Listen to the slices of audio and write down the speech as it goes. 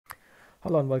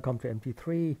Hello and welcome to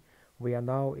MT3. We are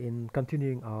now in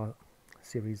continuing our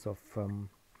series of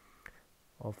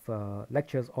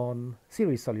lectures on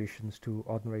series solutions to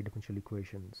ordinary differential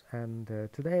equations. And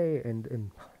today,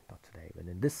 not today, but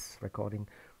in this recording,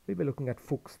 we'll be looking at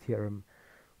Fuchs theorem,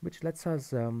 which lets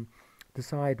us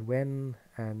decide when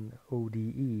an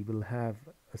ODE will have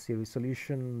a series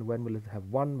solution, when will it have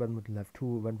one, when will it have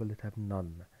two, when will it have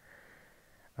none.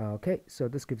 Okay, so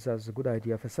this gives us a good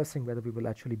idea of assessing whether we will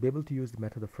actually be able to use the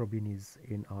method of Frobenius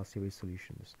in our series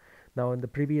solutions. Now, in the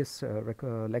previous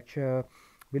lecture,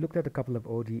 we looked at a couple of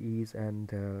ODEs and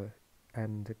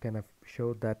kind of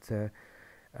showed that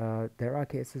there are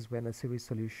cases when a series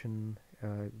solution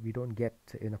we don't get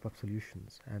enough of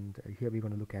solutions, and here we're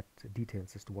going to look at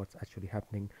details as to what's actually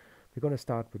happening. We're going to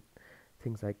start with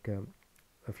things like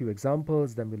a few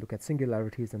examples, then we look at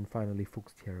singularities, and finally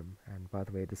Fuchs theorem. And by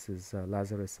the way, this is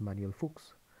Lazarus Emmanuel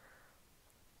Fuchs,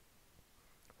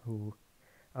 who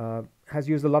has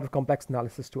used a lot of complex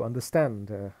analysis to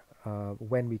understand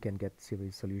when we can get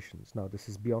series solutions. Now, this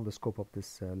is beyond the scope of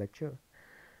this lecture,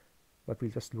 but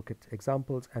we'll just look at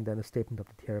examples and then a statement of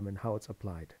the theorem and how it's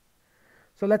applied.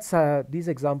 So let's, these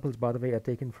examples, by the way, are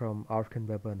taken from Arkin,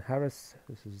 Weber, and Harris.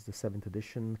 This is the 7th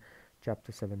edition,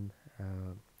 chapter 7,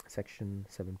 section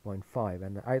 7.5,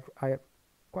 and I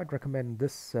quite recommend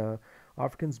this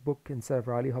Arkin's book instead of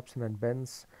Riley, Hobson, and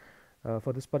Benz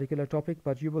for this particular topic,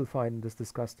 but you will find this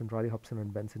discussed in Riley, Hobson,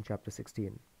 and Benz in chapter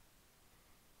 16.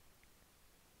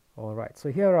 Alright, so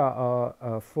here are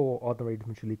our 4 ordinary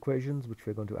differential equations which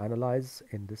we're going to analyze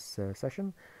in this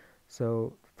session.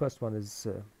 So first one is,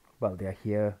 well, they are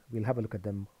here. We'll have a look at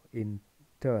them in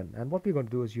turn, and what we're going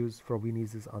to do is use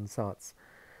Frobenius' ansatz.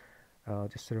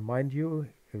 Just to remind you,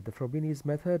 with the Frobenius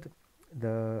method,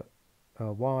 the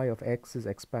y of x is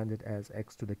expanded as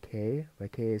x to the k, where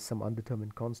k is some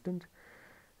undetermined constant,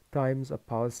 times a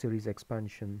power series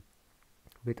expansion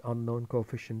with unknown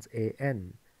coefficients a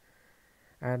n.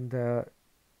 And I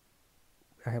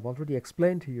have already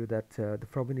explained to you that the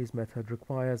Frobenius method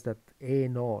requires that a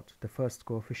naught, the first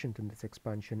coefficient in this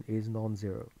expansion, is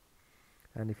non-zero.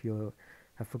 And if you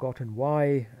have forgotten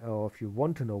why, or if you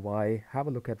want to know why, have a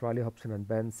look at Riley, Hobson, and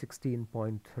Benz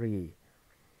 16.3.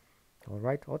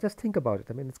 Alright, or just think about it.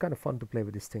 I mean, it's kind of fun to play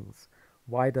with these things.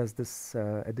 Why does this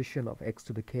addition of x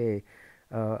to the k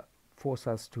force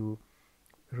us to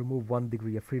remove 1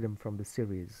 degree of freedom from the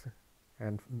series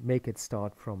and make it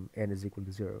start from n is equal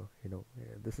to 0? You know,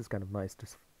 this is kind of nice to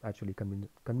actually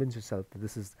convince yourself that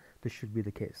this should be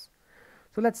the case.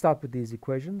 So let's start with these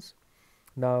equations.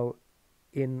 Now,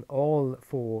 in all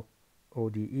 4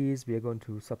 ODEs, we are going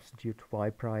to substitute y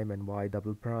prime and y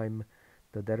double prime,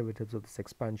 the derivatives of this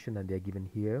expansion, and they are given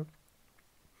here.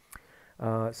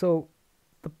 So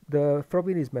the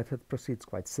Frobenius method proceeds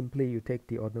quite simply. You take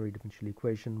the ordinary differential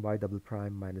equation y double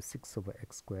prime minus 6 over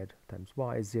x squared times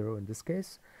y, 0 in this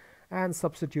case, and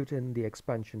substitute in the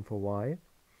expansion for y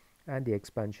and the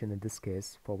expansion in this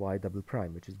case for y double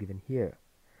prime, which is given here.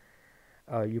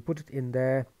 You put it in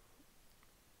there,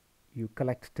 you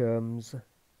collect terms.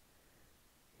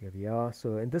 Here we are.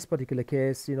 So in this particular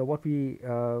case, you know, what we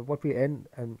end,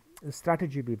 and the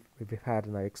strategy we've had,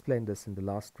 and I explained this in the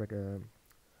last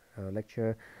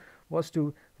lecture, was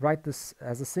to write this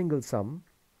as a single sum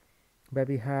where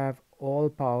we have all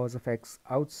powers of x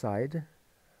outside,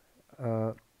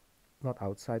 not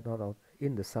outside, not out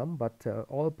in the sum, but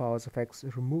all powers of x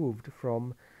removed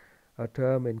from a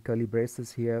term in curly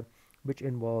braces here, which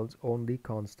involves only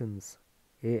constants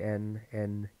a n,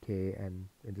 n, k, and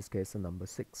in this case the number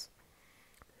 6.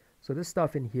 So this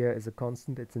stuff in here is a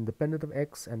constant. It's independent of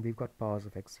x, and we've got powers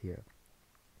of x here.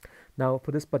 Now,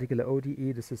 for this particular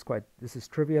ODE, this is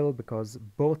trivial because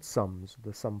both sums,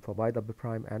 the sum for y double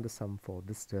prime and the sum for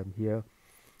this term here,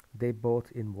 they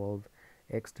both involve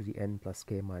x to the n plus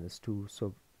k minus 2.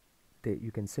 So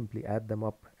you can simply add them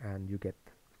up, and you get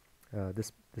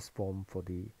this form for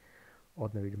the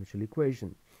ordinary differential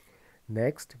equation.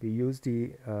 Next, we use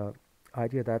the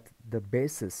idea that the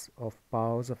basis of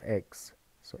powers of x,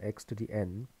 so x to the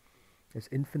n, is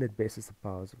infinite basis of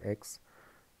powers of x,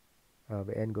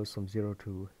 where n goes from 0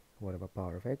 to whatever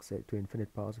power of x, to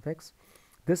infinite powers of x.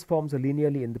 This forms a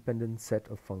linearly independent set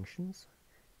of functions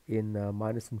in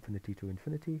minus infinity to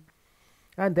infinity.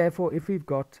 And therefore, if we've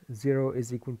got 0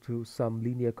 is equal to some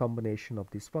linear combination of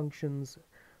these functions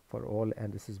for all,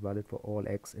 and this is valid for all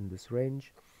x in this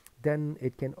range, then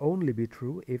it can only be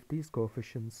true if these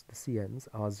coefficients, the cn's,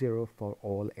 are 0 for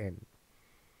all n.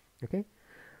 Okay?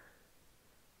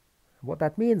 What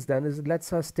that means then is it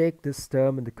lets us take this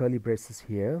term in the curly braces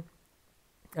here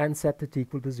and set it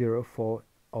equal to 0 for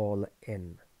all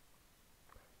n.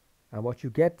 And what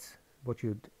you get, what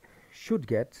you'd should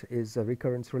get is a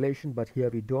recurrence relation, but here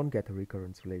we don't get a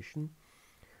recurrence relation.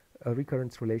 A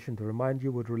recurrence relation, to remind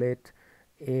you, would relate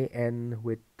an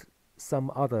with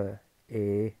some other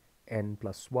a n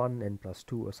plus 1, n plus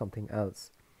 2, or something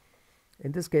else.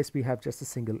 In this case, we have just a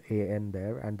single an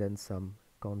there and then some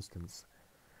constants.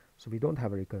 So we don't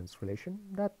have a recurrence relation.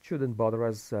 That shouldn't bother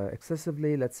us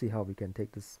excessively. Let's see how we can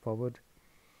take this forward.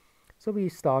 So we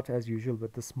start as usual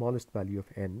with the smallest value of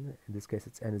n. In this case,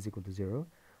 it's n is equal to 0.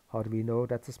 How do we know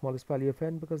that's the smallest value of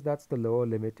n? Because that's the lower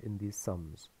limit in these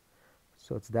sums.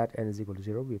 So it's that n is equal to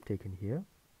 0 we've taken here.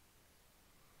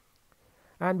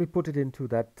 And we put it into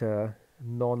that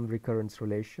non-recurrence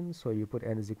relation. So you put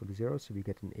n is equal to 0, so we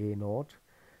get an a naught,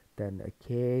 then a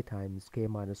k times k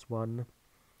minus 1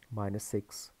 minus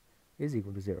 6 is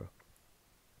equal to 0.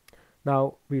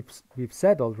 Now we've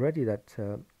said already that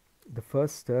the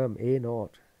first term a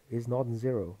naught is not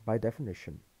 0 by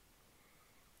definition.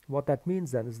 What that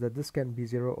means then is that this can be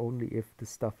 0 only if the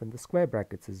stuff in the square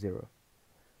brackets is 0.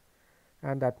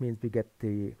 And that means we get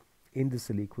the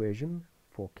indicial equation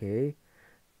for k.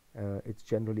 It's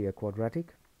generally a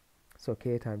quadratic. So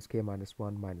k times k minus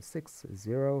 1 minus 6 is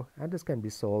 0. And this can be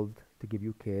solved to give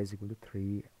you k is equal to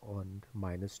 3 and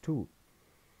minus 2.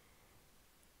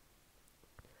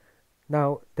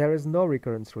 Now, there is no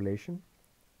recurrence relation.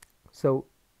 So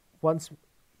once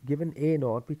given a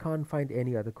naught, we can't find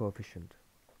any other coefficient,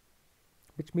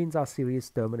 which means our series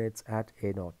terminates at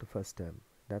a naught, the first term.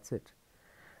 That's it.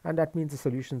 And that means the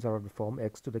solutions are of the form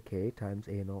x to the k times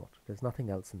a naught. There's nothing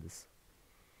else in this.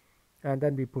 And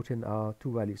then we put in our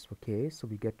two values for k, so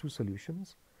we get two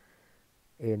solutions,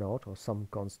 a naught or some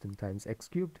constant times x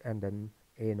cubed, and then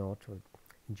a naught, or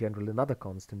in general another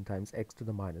constant, times x to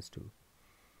the minus 2.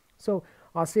 So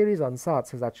our series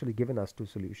ansatz has actually given us two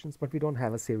solutions, but we don't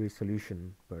have a series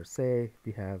solution per se.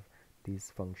 We have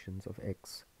these functions of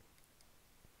x,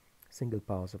 single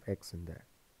powers of x in there.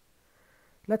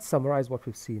 Let's summarize what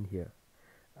we've seen here.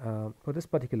 For this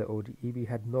particular ODE, we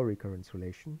had no recurrence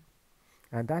relation,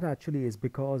 and that actually is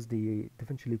because the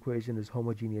differential equation is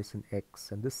homogeneous in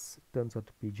x, and this turns out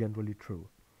to be generally true.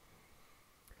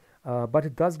 But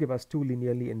it does give us two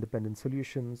linearly independent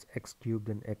solutions, x cubed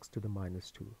and x to the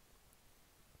minus 2.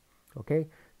 Okay,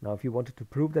 now if you wanted to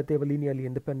prove that they were linearly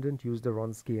independent, use the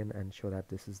Wronskian and show that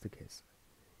this is the case.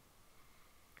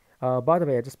 By the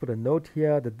way, I just put a note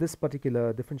here that this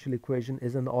particular differential equation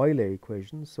is an Euler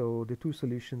equation, so the two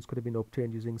solutions could have been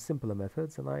obtained using simpler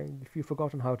methods, and if you've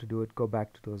forgotten how to do it, go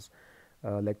back to those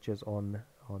lectures on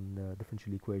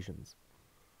differential equations.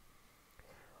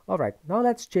 Alright, now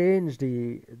let's change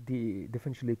the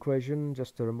differential equation.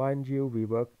 Just to remind you, we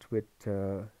worked with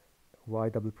y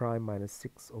double prime minus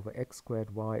 6 over x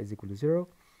squared y is equal to 0,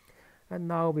 and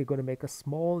now we're going to make a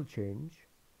small change.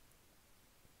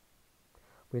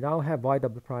 We now have y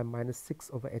double prime minus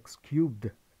 6 over x cubed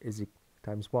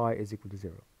times y is equal to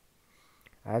 0.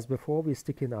 As before, we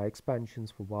stick in our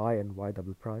expansions for y and y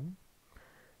double prime.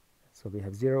 So we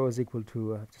have 0 is equal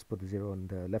to, I've just put the 0 on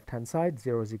the left hand side,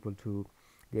 0 is equal to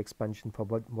the expansion for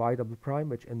y double prime,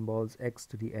 which involves x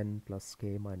to the n plus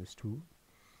k minus 2.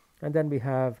 And then we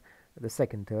have the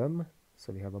second term,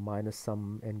 so we have a minus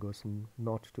sum, n goes from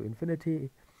 0 to infinity,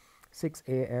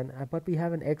 6an, but we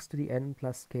have an x to the n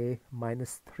plus k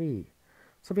minus 3.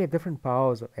 So we have different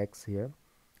powers of x here,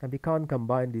 and we can't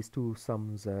combine these two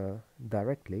sums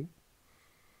directly.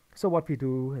 So what we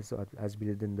do is, as we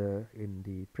did in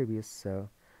the previous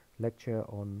lecture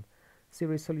on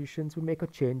series solutions, we make a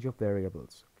change of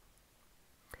variables.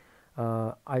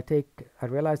 I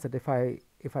realize that if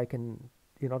I can,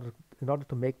 in order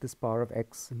to make this power of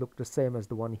x look the same as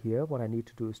the one here, what I need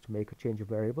to do is to make a change of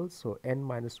variables. So n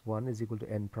minus 1 is equal to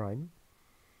n prime,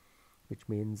 which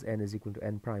means n is equal to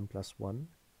n prime plus 1.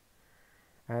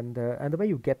 And the way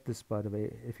you get this, by the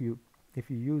way, if you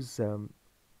use n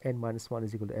minus 1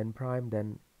 is equal to n prime,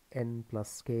 then n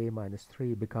plus k minus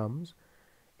 3 becomes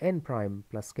n prime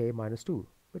plus k minus 2,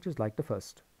 which is like the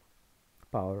first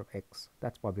power of x.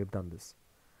 That's why we've done this.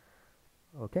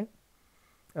 Okay.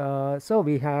 So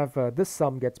we have this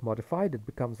sum gets modified. It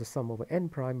becomes the sum over n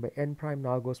prime, but n prime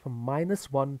now goes from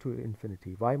minus 1 to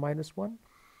infinity. Why minus 1?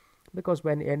 Because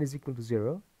when n is equal to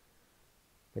 0,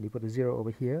 when you put a 0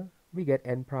 over here, we get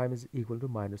n prime is equal to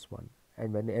minus 1.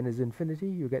 And when n is infinity,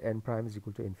 you get n prime is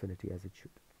equal to infinity, as it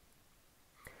should.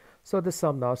 So this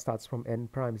sum now starts from n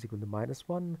prime is equal to minus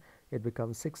 1. It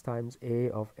becomes 6 times a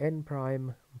of n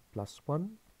prime plus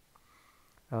 1.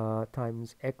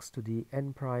 Times x to the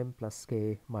n prime plus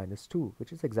k minus 2,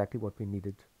 which is exactly what we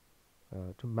needed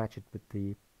to match it with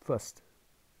the first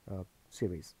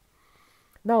series.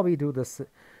 Now we do this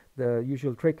the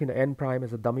usual trick, n prime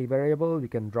is a dummy variable. We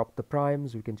can drop the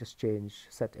primes. We can just change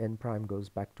set n prime goes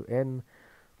back to n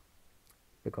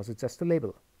because it's just a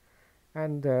label.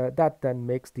 And that then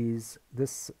makes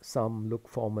this sum look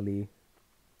formally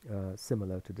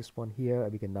similar to this one here.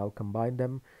 We can now combine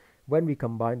them. When we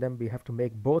combine them, we have to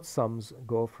make both sums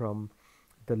go from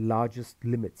the largest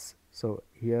limits. So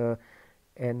here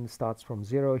n starts from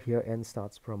 0, here n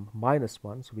starts from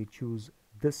 -1, so we choose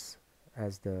this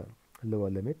as the lower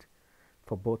limit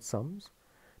for both sums.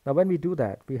 Now when we do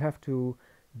that, we have to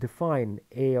define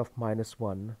a of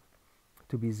 -1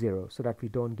 to be 0 so that we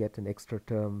don't get an extra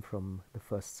term from the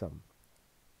first sum.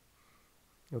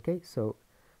 Okay, so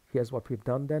here's what we've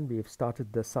done then. We've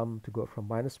started the sum to go from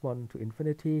 -1 to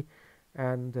infinity,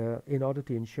 and in order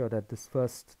to ensure that this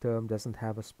first term doesn't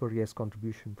have a spurious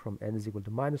contribution from n is equal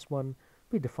to -1,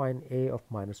 we define a of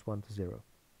 -1 to 0.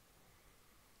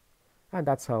 And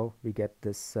that's how we get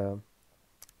this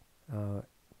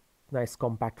nice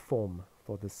compact form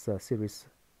for this series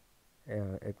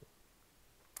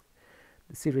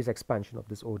expansion of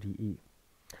this ODE.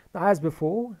 Now, as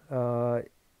before,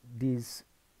 these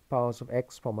powers of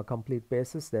x form a complete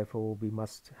basis, therefore we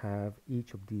must have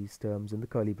each of these terms in the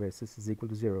curly braces is equal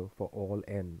to 0 for all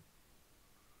n.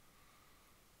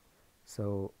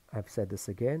 So I've said this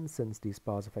again, since these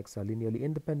powers of x are linearly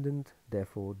independent,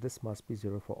 therefore this must be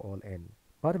 0 for all n.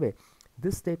 By the way,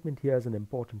 this statement here is an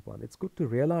important one. It's good to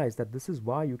realize that this is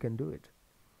why you can do it.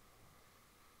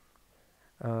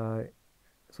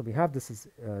 So we have this is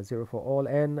 0 for all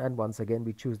n, and once again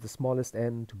we choose the smallest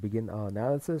n to begin our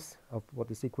analysis of what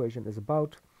this equation is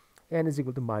about. N is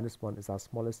equal to -1 is our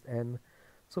smallest n,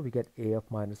 so we get a of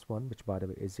 -1, which by the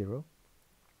way is 0.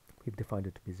 We've defined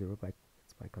it to be 0 by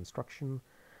construction,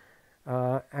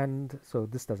 and so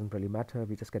this doesn't really matter.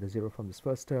 We just get a 0 from this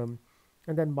first term,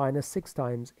 and then -6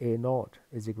 times a naught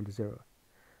is equal to 0.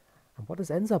 And what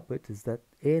this ends up with is that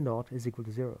a naught is equal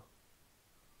to 0.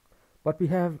 But we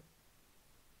have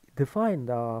defined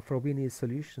our Frobenius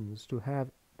solutions to have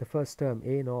the first term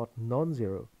a naught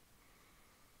non-zero.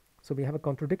 So we have a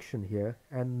contradiction here,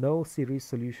 and no series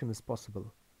solution is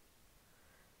possible.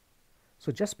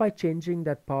 So just by changing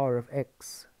that power of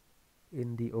x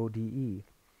in the ODE,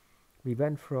 we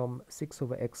went from 6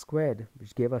 over x squared,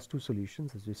 which gave us two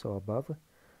solutions as we saw above,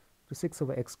 to 6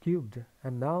 over x cubed,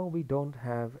 and now we don't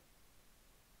have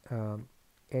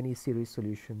any series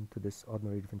solution to this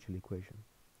ordinary differential equation.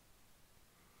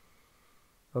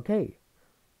 Okay,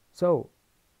 so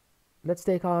let's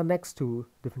take our next two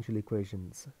differential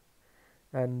equations,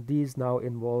 and these now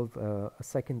involve a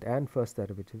second and first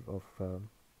derivative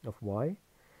of y.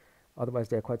 Otherwise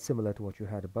they are quite similar to what you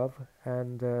had above,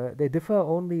 and they differ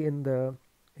only in the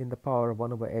power of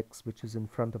 1 over x, which is in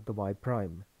front of the y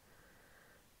prime.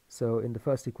 So in the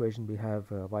first equation we have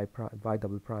y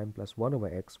double prime plus 1 over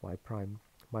x y prime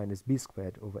minus b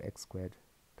squared over x squared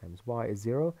times y is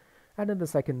 0. And in the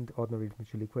second ordinary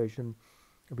differential equation,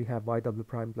 we have y double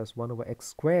prime plus 1 over x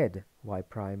squared y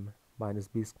prime minus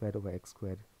b squared over x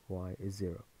squared y is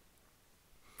 0.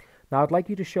 Now I'd like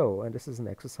you to show, and this is an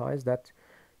exercise, that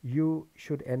you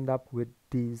should end up with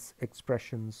these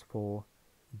expressions for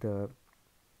the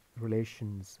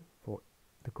relations for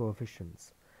the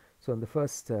coefficients. So in the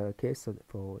first case,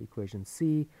 for equation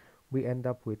C, we end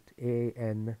up with a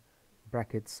n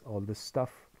brackets all this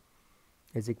stuff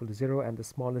is equal to 0, and the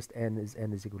smallest n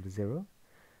is equal to 0.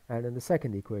 And in the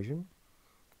second equation,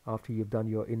 after you've done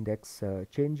your index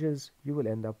changes, you will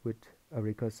end up with a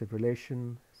recursive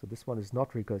relation. So this one is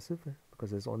not recursive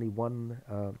because there's only one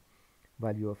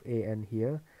value of a n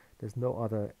here. There's no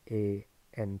other a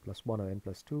n plus 1 or n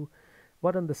plus 2.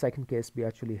 But in the second case, we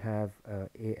actually have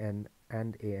a n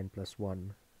and a n plus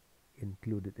 1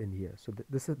 included in here. So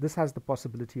this has the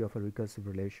possibility of a recursive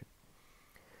relation.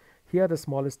 Here the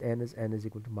smallest n is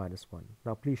equal to -1.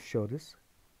 Now please show this.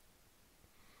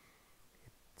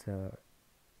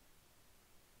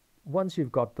 Once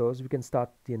you've got those, we can start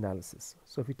the analysis.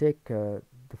 So if we take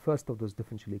the first of those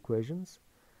differential equations,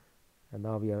 and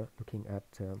now we are looking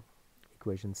at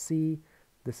equation C,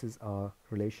 this is our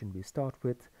relation we start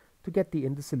with. To get the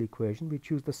indicial equation, we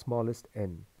choose the smallest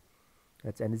n.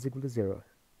 That's n is equal to 0.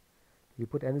 You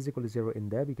put n is equal to 0 in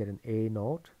there, we get an a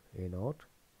naught.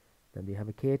 Then we have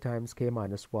a k times k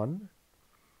minus 1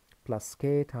 plus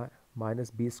k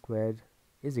minus b squared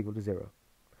is equal to 0.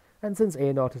 And since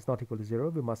a naught is not equal to 0,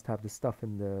 we must have the stuff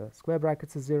in the square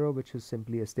brackets as 0, which is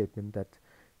simply a statement that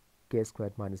k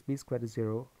squared minus b squared is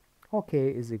 0, or k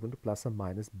is equal to plus or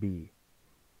minus b.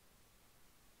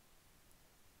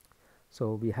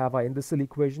 So we have our indicial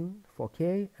equation for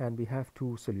k, and we have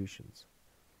two solutions.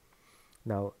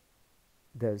 Now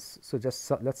let's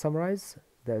summarize.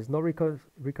 There's no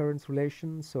recurrence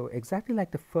relation, so exactly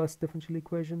like the first differential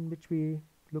equation which we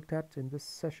looked at in this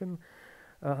session,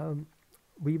 um,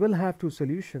 we will have two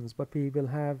solutions, but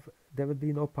there will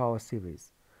be no power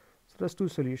series. So those two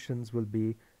solutions will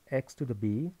be x to the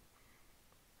b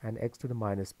and x to the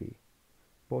minus b,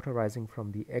 both arising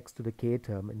from the x to the k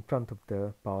term in front of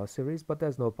the power series, but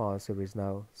there's no power series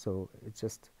now, so it's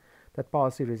just that power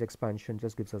series expansion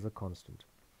just gives us a constant.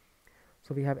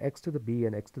 So we have x to the b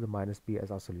and x to the minus b as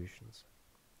our solutions.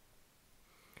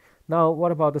 Now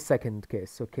what about the second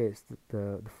case? So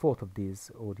the fourth of these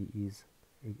ODEs,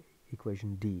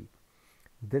 equation D.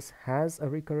 This has a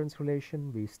recurrence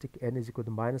relation. We stick n is equal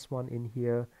to -1 in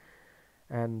here,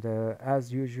 and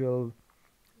as usual,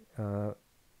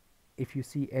 if you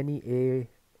see any a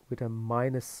with a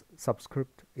minus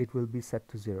subscript, it will be set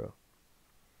to 0.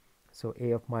 So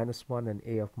a of -1 and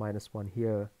a of -1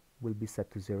 here will be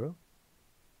set to 0.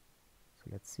 So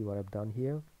let's see what I've done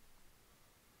here.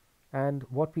 And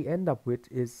what we end up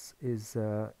with is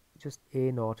just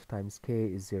a naught times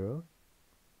k is 0.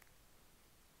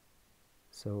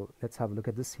 So let's have a look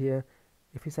at this here.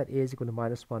 If we set a is equal to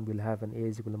 -1, we'll have an a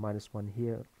is equal to -1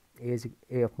 here,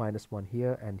 a of -1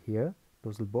 here and here.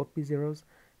 Those will both be zeros.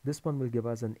 This one will give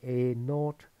us an a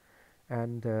naught,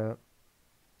 and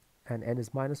n is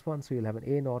 -1, so you'll have an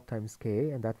a naught times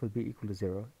k, and that will be equal to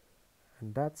 0.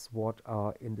 And that's what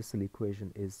our indicial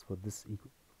equation is for this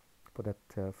for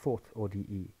that fourth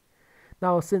ODE.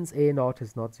 Now, since a naught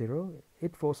is not 0,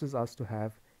 it forces us to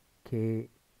have k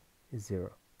is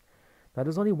 0. Now,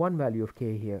 there's only one value of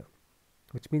k here,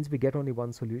 which means we get only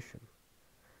one solution.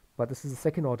 But this is a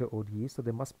second order ODE, so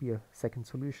there must be a second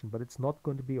solution, but it's not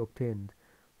going to be obtained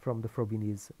from the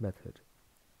Frobenius method.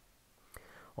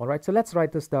 All right, so let's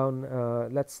write this down.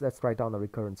 Let's write down a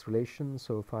recurrence relation.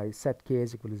 So if I set k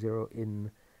is equal to 0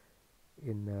 in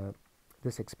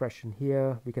this expression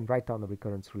here, we can write down a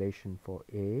recurrence relation for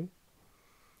a.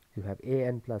 You have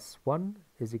an plus 1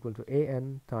 is equal to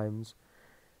an times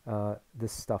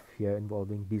this stuff here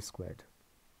involving b squared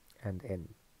and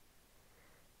n.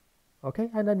 Okay,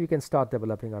 and then we can start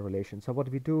developing our relation. So what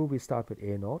we do, we start with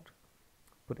a naught,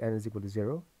 put n is equal to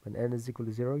 0. When n is equal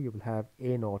to 0, you will have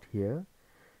a naught here,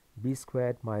 b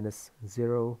squared minus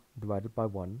 0 divided by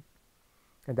 1,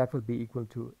 and that will be equal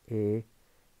to a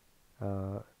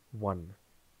 1,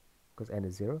 because n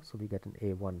is 0, so we get an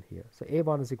a1 here. So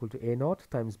a1 is equal to a naught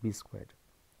times b squared.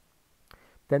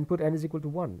 Then put n is equal to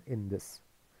 1 in this.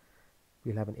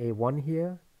 We'll have an a1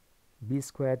 here, b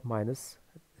squared minus,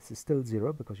 this is still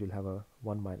 0 because you'll have a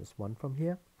 1 minus 1 from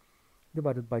here,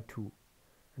 divided by 2,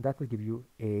 and that will give you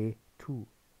a2.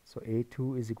 So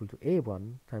a2 is equal to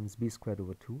a1 times b squared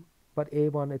over 2, but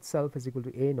a1 itself is equal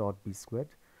to a naught b squared,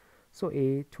 so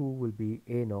a2 will be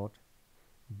a naught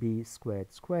b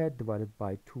squared squared divided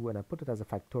by 2, and I put it as a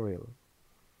factorial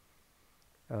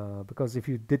because if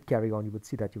you did carry on, you would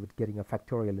see that you would getting a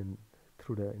factorial in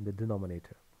the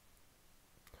denominator.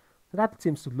 So that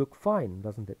seems to look fine,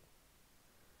 doesn't it?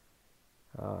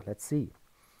 Let's see.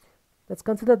 Let's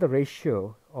consider the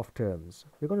ratio of terms.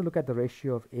 We're going to look at the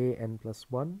ratio of an plus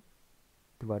 1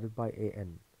 divided by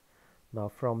an. Now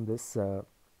from this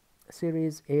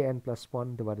series, an plus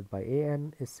 1 divided by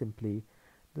an is simply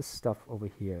this stuff over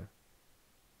here.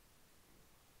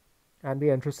 And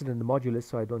we are interested in the modulus,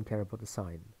 so I don't care about the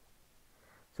sign.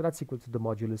 So that's equal to the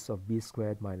modulus of b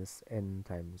squared minus n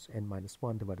times n minus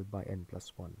 1 divided by n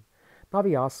plus 1. Now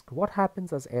we ask, what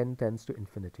happens as n tends to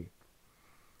infinity?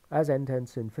 As n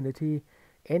tends to infinity,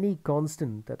 any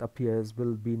constant that appears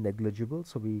will be negligible,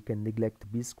 so we can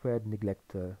neglect b squared, neglect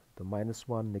the minus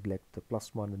 1, neglect the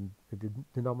plus 1 in the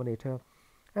denominator,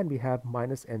 and we have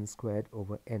minus n squared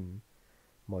over n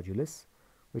modulus,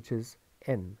 which is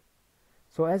n.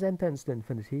 So as n tends to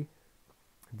infinity,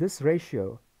 this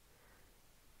ratio,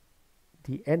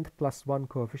 the nth plus 1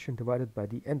 coefficient divided by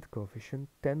the nth coefficient,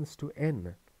 tends to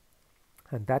n,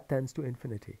 and that tends to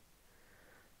infinity.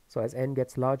 So as n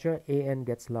gets larger, an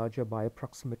gets larger by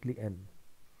approximately n,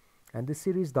 and this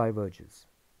series diverges.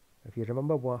 If you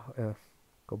remember,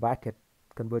 go back at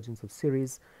convergence of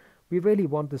series, we really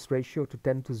want this ratio to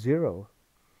tend to 0,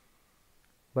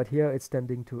 but here it's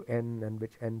tending to n, and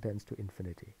which n tends to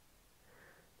infinity.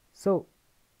 So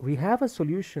we have a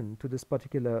solution to this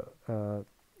particular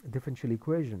differential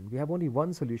equation. We have only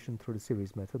one solution through the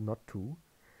series method, not two,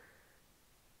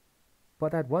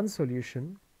 but that one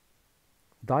solution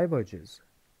diverges.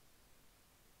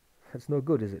 That's no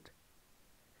good, is it?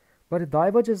 But it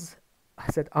diverges,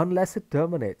 I said, unless it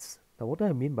terminates. Now what do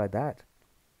I mean by that?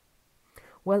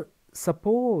 Well,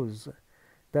 suppose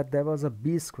that there was a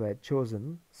b squared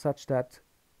chosen such that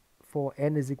for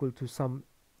n is equal to some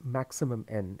maximum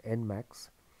n max.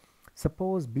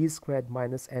 Suppose b squared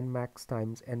minus n max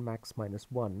times n max minus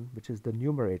 1, which is the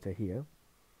numerator here.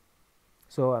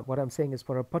 So what I'm saying is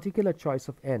for a particular choice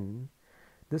of n,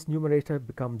 this numerator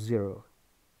becomes 0.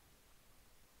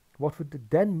 What would it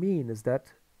then mean is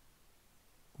that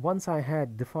once I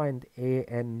had defined a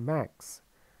n max,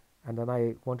 and then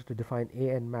I wanted to define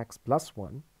a n max plus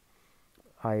 1,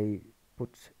 I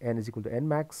put n is equal to n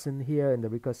max in here in the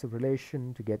recursive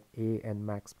relation to get a n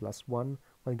max plus 1.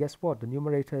 Well, guess what? The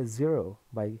numerator is 0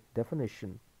 by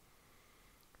definition.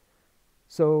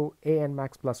 So a n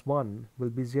max plus 1 will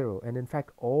be 0, and in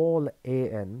fact all a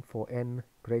n for n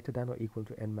greater than or equal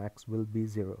to n max will be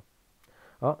 0.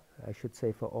 I should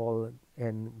say for all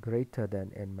n greater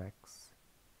than n max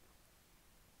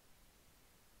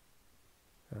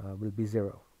will be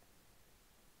 0.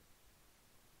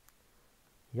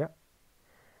 Yeah,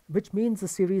 which means the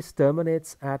series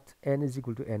terminates at n is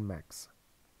equal to n max.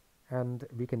 And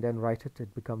we can then write it,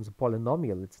 it becomes a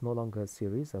polynomial. It's no longer a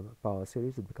series, a power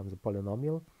series, it becomes a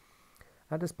polynomial.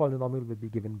 And this polynomial will be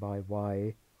given by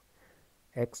y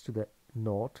x to the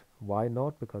naught, y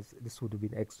naught, because this would have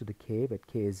been x to the k, but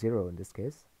k is 0 in this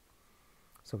case.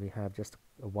 So we have just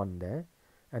a 1 there.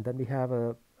 And then we have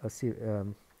a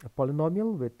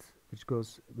polynomial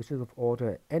which is of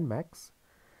order n max.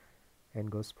 N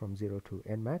goes from 0 to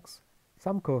n max.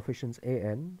 Some coefficients a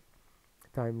n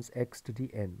times x to the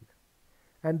n.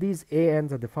 And these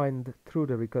a_n's are defined through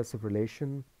the recursive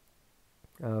relation.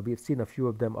 We've seen a few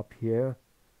of them up here.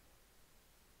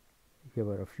 Here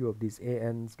were a few of these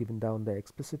a_n's given down there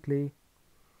explicitly.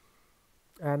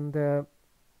 And and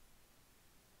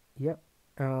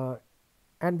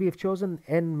we have chosen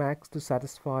n max to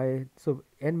satisfy. So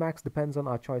n max depends on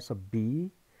our choice of b.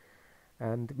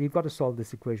 And we've got to solve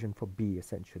this equation for b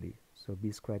essentially. So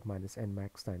b squared minus n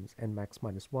max times n max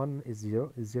minus 1 is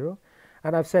 0.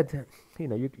 And I've said,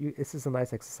 this is a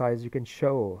nice exercise. You can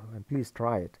show, and please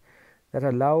try it, that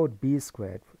allowed b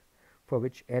squared for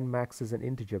which n max is an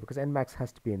integer, because n max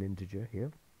has to be an integer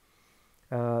here.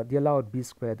 The allowed b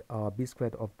squared are b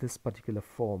squared of this particular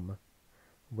form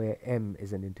where m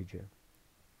is an integer.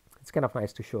 It's kind of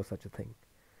nice to show such a thing.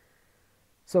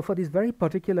 So for these very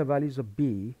particular values of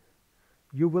b,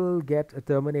 you will get a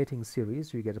terminating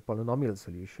series. You get a polynomial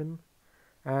solution,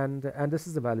 and this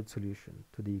is a valid solution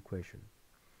to the equation.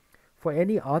 For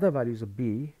any other values of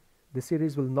b, the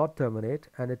series will not terminate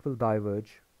and it will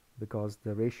diverge because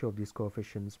the ratio of these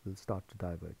coefficients will start to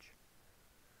diverge.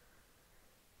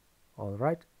 All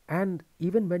right, and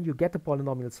even when you get a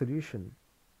polynomial solution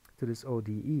to this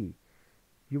ODE,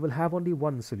 you will have only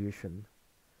one solution.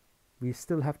 We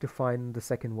still have to find the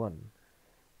second one.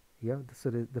 Yeah, so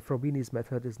the Frobenius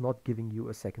method is not giving you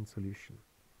a second solution.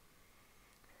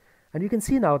 And you can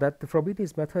see now that the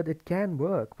Frobenius method, it can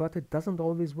work, but it doesn't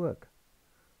always work.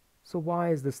 So why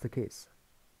is this the case?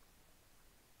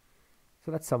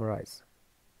 So let's summarize.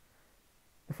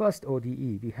 The first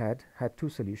ODE we had two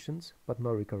solutions, but no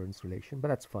recurrence relation, but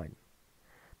that's fine.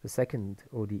 The second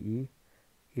ODE,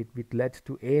 it led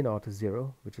to a naught is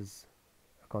 0, which is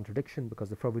a contradiction because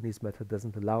the Frobenius method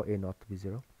doesn't allow a naught to be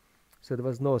 0. So there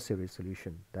was no series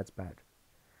solution. That's bad.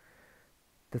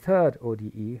 The third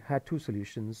ODE had two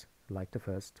solutions like the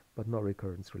first, but no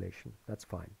recurrence relation. That's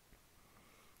fine.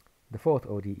 The fourth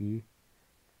ODE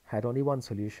had only one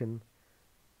solution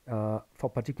for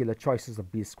particular choices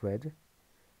of b squared.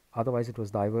 Otherwise it was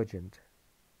divergent.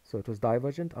 So it was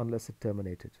divergent unless it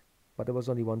terminated. But there was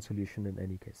only one solution in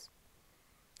any case.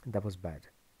 And that was bad.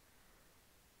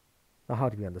 Now how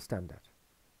do we understand that?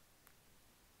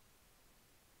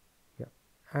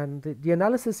 And the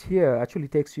analysis here actually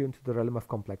takes you into the realm of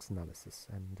complex analysis,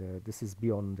 and this is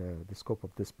beyond the scope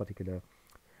of this particular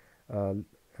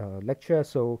lecture.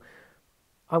 So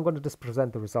I'm going to just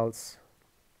present the results,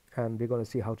 and we're going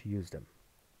to see how to use them.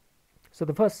 So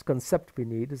the first concept we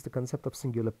need is the concept of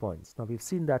singular points. Now we've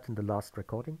seen that in the last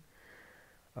recording.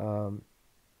 Here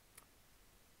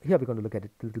we're going to look at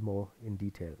it a little more in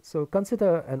detail. So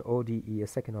consider an ODE, a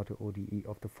second order ODE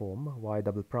of the form y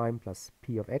double prime plus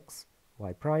p of x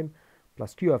y prime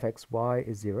plus q of x, y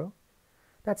is 0.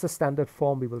 That's a standard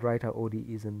form we will write our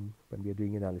ODEs in when we are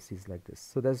doing analyses like this.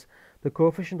 So there's the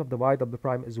coefficient of the y double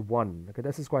prime is 1. Okay,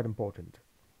 this is quite important.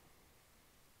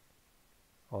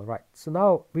 All right, so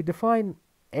now we define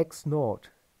x naught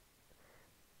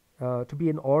to be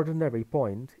an ordinary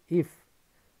point if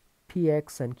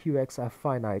px and qx are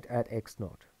finite at x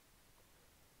naught.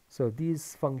 So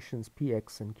these functions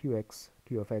px and qx,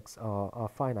 q of x are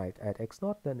finite at x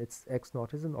naught, then it's x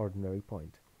naught is an ordinary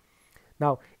point.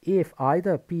 Now, if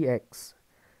either px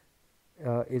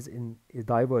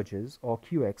diverges or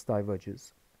qx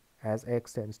diverges, as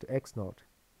x tends to x naught,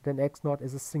 then x naught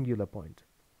is a singular point.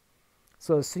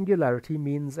 So a singularity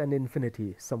means an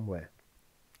infinity somewhere.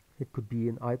 It could be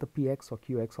in either px or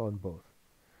qx or in both.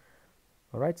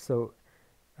 Alright, so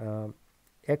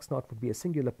x naught would be a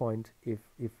singular point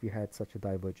if we had such a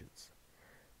divergence.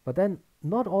 But then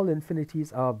not all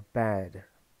infinities are bad.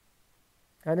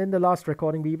 And in the last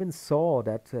recording we even saw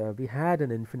that we had an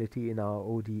infinity in our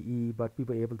ODE, but we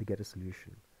were able to get a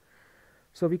solution.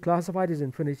 So we classify these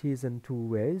infinities in two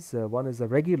ways. One is a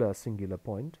regular singular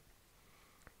point.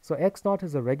 So x naught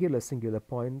is a regular singular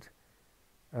point.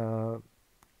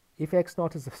 If x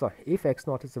naught is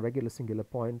a regular singular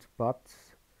point, but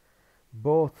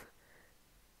both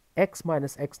x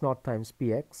minus x naught times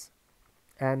px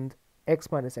and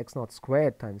x minus x naught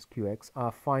squared times qx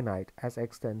are finite as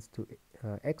x tends to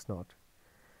x naught,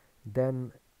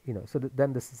 then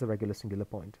then this is a regular singular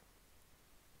point.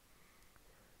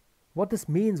 What this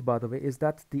means, by the way, is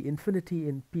that the infinity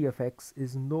in p of x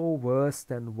is no worse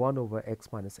than 1 over x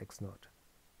minus x naught,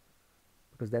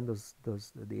 because then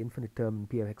the infinite term in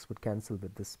p of x would cancel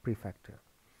with this prefactor.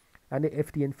 And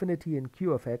if the infinity in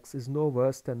q of x is no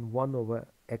worse than 1 over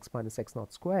x minus x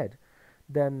naught squared,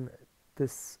 then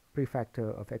this prefactor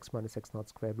of x minus x naught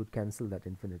squared would cancel that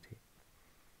infinity.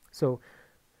 So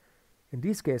in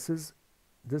these cases,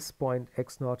 this point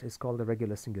x naught is called a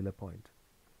regular singular point.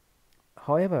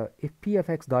 However, if p of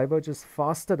x diverges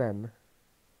faster than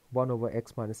 1 over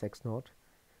x minus x naught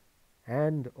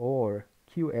and or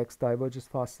qx diverges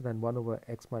faster than 1 over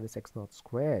x minus x naught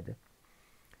squared,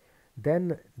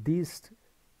 then these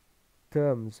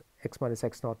terms x minus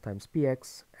x naught times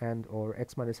px and or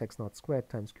x minus x naught squared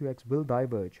times qx will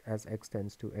diverge as x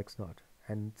tends to x naught,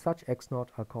 and such x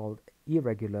naught are called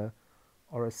irregular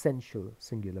or essential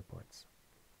singular points.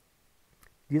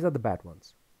 These are the bad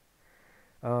ones.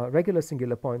 Regular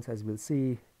singular points, as we'll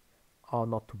see, are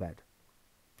not too bad,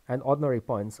 and ordinary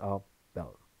points are,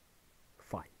 well,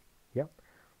 fine. Yeah.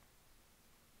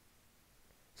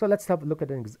 So let's have a look at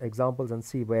examples and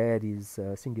see where these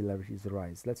singularities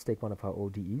arise. Let's take one of our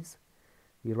ODEs.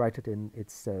 We write it in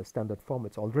its standard form.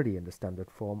 It's already in the standard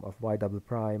form of y double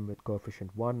prime with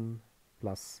coefficient 1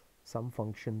 plus some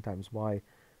function times y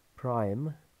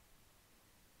prime.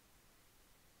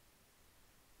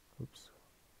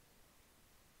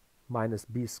 Minus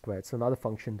b squared. So another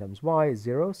function times y is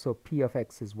 0. So p of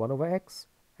x is 1 over x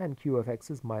and q of x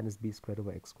is minus b squared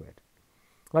over x squared.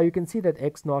 Now you can see that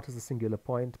x naught is a singular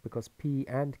point because p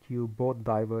and q both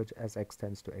diverge as x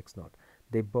tends to x naught.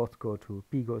 They both go to,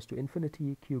 p goes to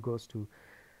infinity, q goes to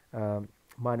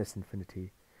minus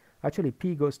infinity. Actually,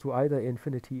 p goes to either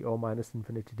infinity or minus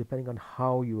infinity depending on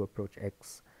how you approach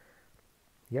x.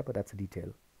 Yeah, but that's a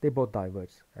detail. They both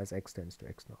diverge as x tends to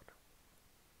x naught.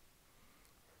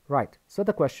 Right, so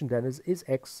the question then is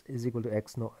x is equal to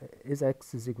x naught, is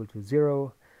x is equal to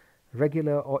 0,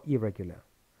 regular or irregular?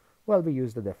 Well, we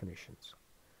use the definitions.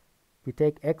 We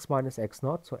take x minus x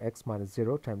naught, so x minus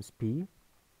 0 times p,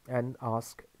 and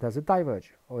ask, does it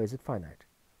diverge or is it finite?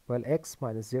 Well, x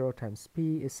minus 0 times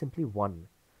p is simply 1,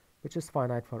 which is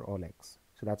finite for all x.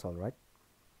 So that's all right.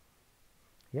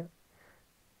 Yeah.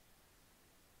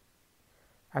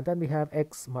 And then we have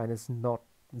x minus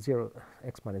 0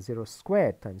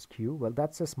 squared times q. Well,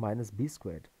 that's just minus b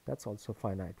squared. That's also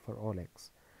finite for all x.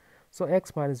 So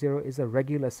x minus 0 is a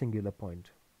regular singular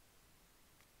point.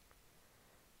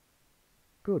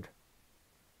 Good.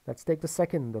 Let's take the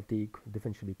second of the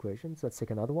differential equations. Let's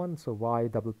take another one. So y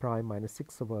double prime minus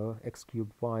 6 over x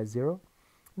cubed y 0.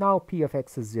 Now p of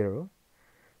x is 0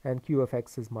 and q of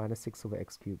x is minus 6 over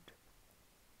x cubed.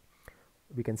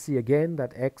 We can see again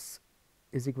that x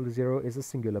is equal to 0 is a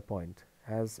singular point.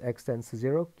 As x tends to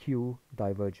 0, q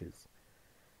diverges.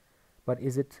 But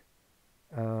is it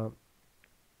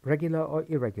regular or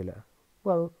irregular?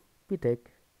 Well, we take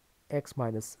x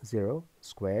minus 0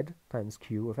 squared times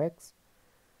q of x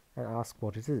and ask,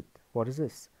 what is it? What is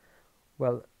this?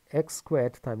 Well, x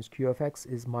squared times q of x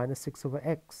is minus 6 over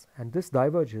x, and this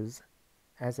diverges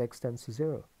as x tends to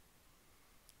 0.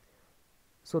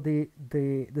 So the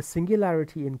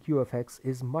singularity in q of x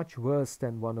is much worse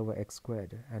than 1 over x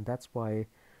squared, and that's why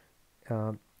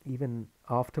even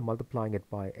after multiplying it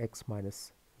by x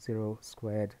minus 0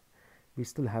 squared, we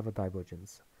still have a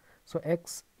divergence. So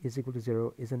x is equal to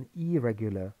 0 is an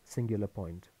irregular singular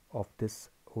point of this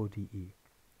ODE.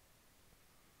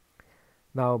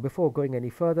 Now, before going any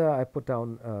further, I put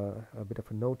down a bit of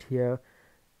a note here.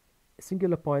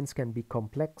 Singular points can be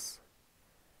complex,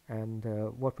 and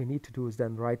what we need to do is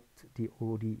then write the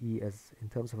ODE as in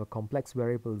terms of a complex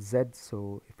variable z.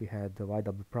 So if we had the y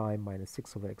double prime minus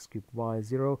 6 over x cubed y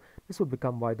 0, this would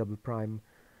become y double prime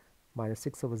minus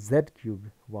 6 over z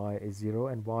cubed y is 0,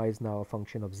 and y is now a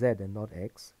function of z and not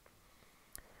x.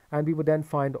 And we would then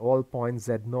find all points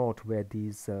z0 where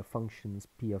these functions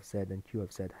p of z and q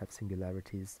of z have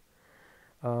singularities.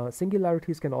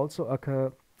 Singularities can also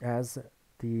occur as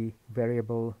the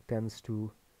variable tends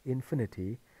to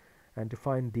infinity, and to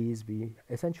find these we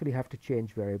essentially have to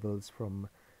change variables from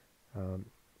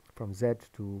z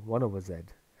to 1 over z.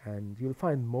 And you'll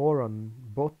find more on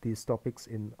both these topics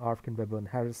in Arfken, Weber and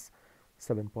Harris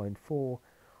 7.4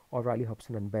 or Riley,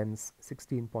 Hobson and Benz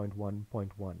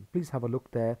 16.1.1. Please have a look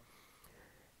there.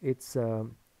 It's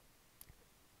kind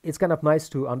of nice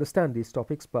to understand these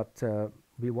topics, but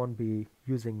we won't be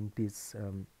using these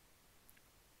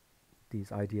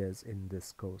ideas in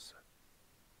this course.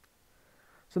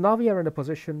 So now we are in a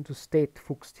position to state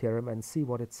Fuchs theorem and see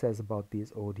what it says about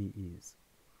these ODEs.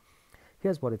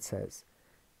 Here's what it says.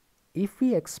 If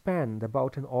we expand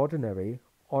about an ordinary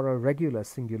or a regular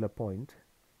singular point,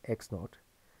 x0,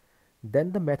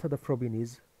 then the method of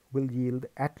Frobenius will yield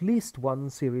at least one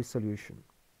series solution.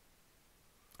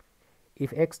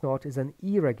 If x0 is an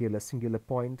irregular singular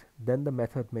point, then the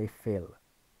method may fail.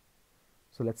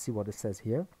 So let's see what it says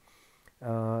here.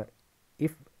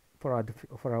 If for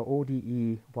our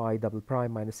ODE y double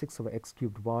prime minus 6 over x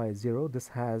cubed y is 0, this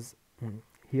has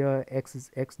here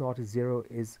x0 is 0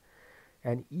 is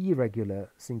an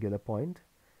irregular singular point.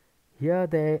 Here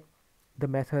the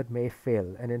method may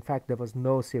fail, and in fact there was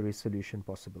no series solution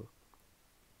possible.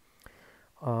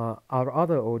 Our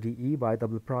other ODE y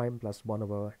double prime plus 1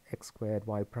 over x squared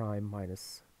y prime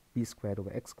minus b squared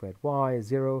over x squared y is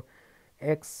 0.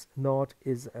 x0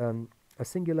 is a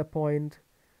singular point,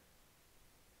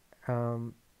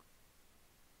 and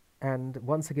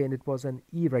once again it was an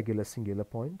irregular singular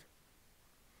point.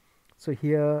 So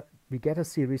here we get a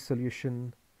series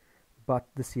solution, but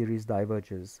the series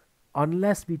diverges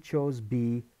unless we chose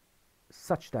b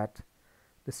such that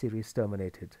the series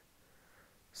terminated.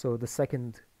 So the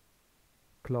second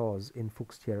clause in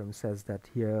Fuchs theorem says that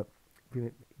here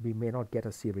we may not get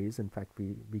a series. In fact,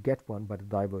 we get one, but it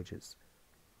diverges.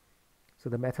 So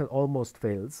the method almost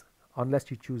fails unless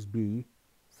you choose b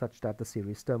such that the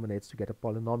series terminates to get a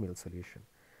polynomial solution.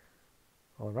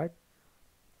 All right.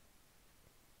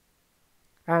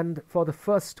 And for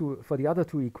the other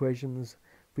two equations,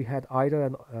 we had either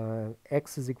an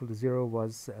x is equal to 0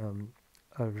 was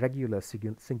a regular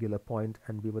singular point,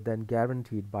 and we were then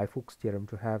guaranteed by Fuchs theorem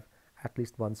to have at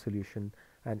least one solution,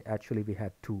 and actually we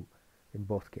had two in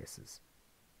both cases.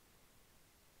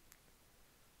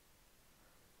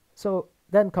 So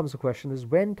then comes the question is,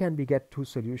 when can we get two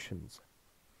solutions?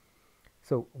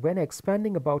 So when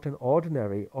expanding about an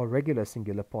ordinary or regular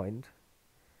singular point,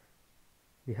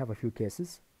 we have a few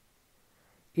cases.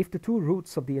 If the two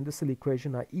roots of the inducial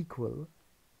equation are equal,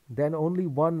 then only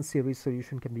one series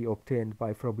solution can be obtained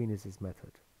by Frobenius's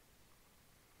method.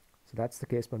 So that's the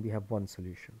case when we have one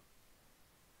solution.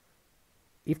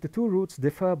 If the two roots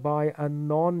differ by a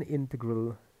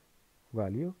non-integral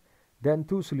value, then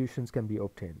two solutions can be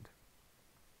obtained.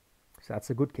 So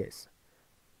that's a good case.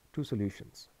 Two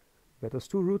solutions. Where those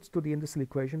two roots to the inducial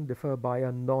equation differ by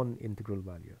a non-integral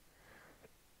value.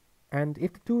 And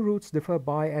if the two roots differ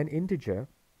by an integer,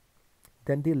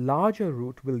 then the larger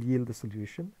root will yield the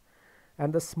solution,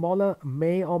 and the smaller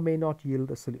may or may not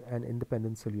yield an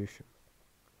independent solution.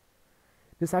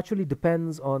 This actually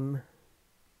depends on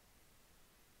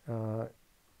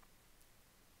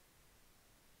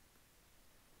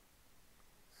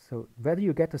so whether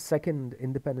you get a second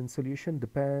independent solution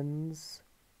depends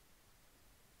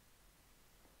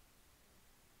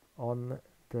on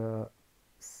the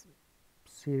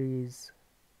series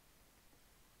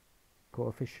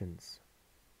coefficients.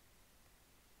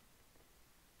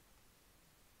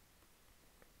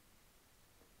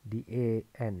 The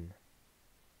an.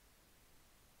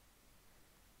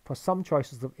 For some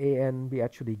choices of an, we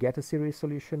actually get a series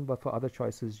solution, but for other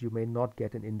choices, you may not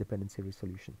get an independent series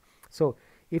solution. So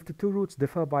if the two roots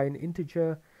differ by an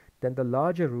integer, then the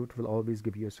larger root will always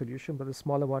give you a solution, but the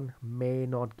smaller one may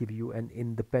not give you an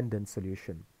independent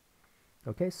solution.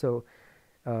 Okay, so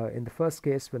in the first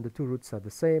case, when the two roots are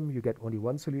the same, you get only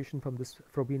one solution from this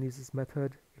Frobenius's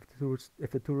method.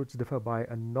 If the two roots differ by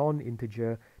a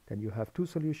non-integer, then you have two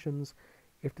solutions.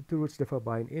 If the two roots differ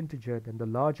by an integer, then the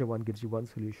larger one gives you one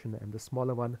solution, and the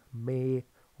smaller one may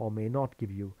or may not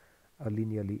give you a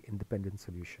linearly independent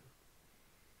solution.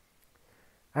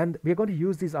 And we're going to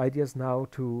use these ideas now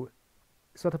to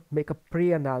sort of make a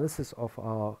pre-analysis of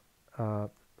our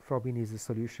Frobenius's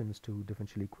solutions to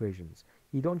differential equations.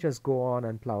 You don't just go on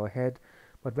and plow ahead,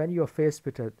 but when you're faced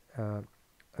with a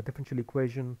differential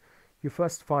equation, you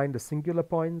first find the singular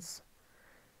points,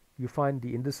 you find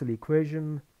the indicial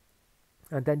equation,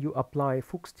 and then you apply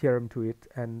Fuchs theorem to it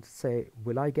and say,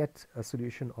 will I get a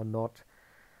solution or not?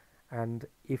 And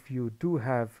if you do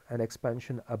have an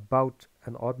expansion about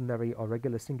an ordinary or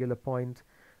regular singular point,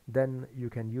 then you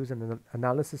can use an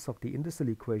analysis of the indicial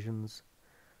equations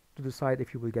to decide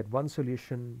if you will get one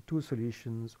solution, two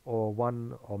solutions, or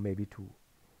one or maybe two.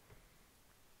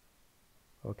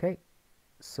 Okay,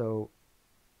 so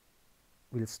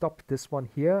we'll stop this one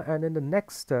here, and in the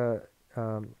next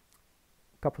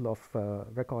couple of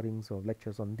recordings or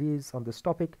lectures on this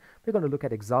topic, we're going to look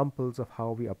at examples of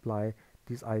how we apply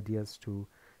these ideas to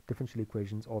differential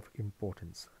equations of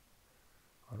importance.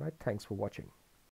 All right, thanks for watching.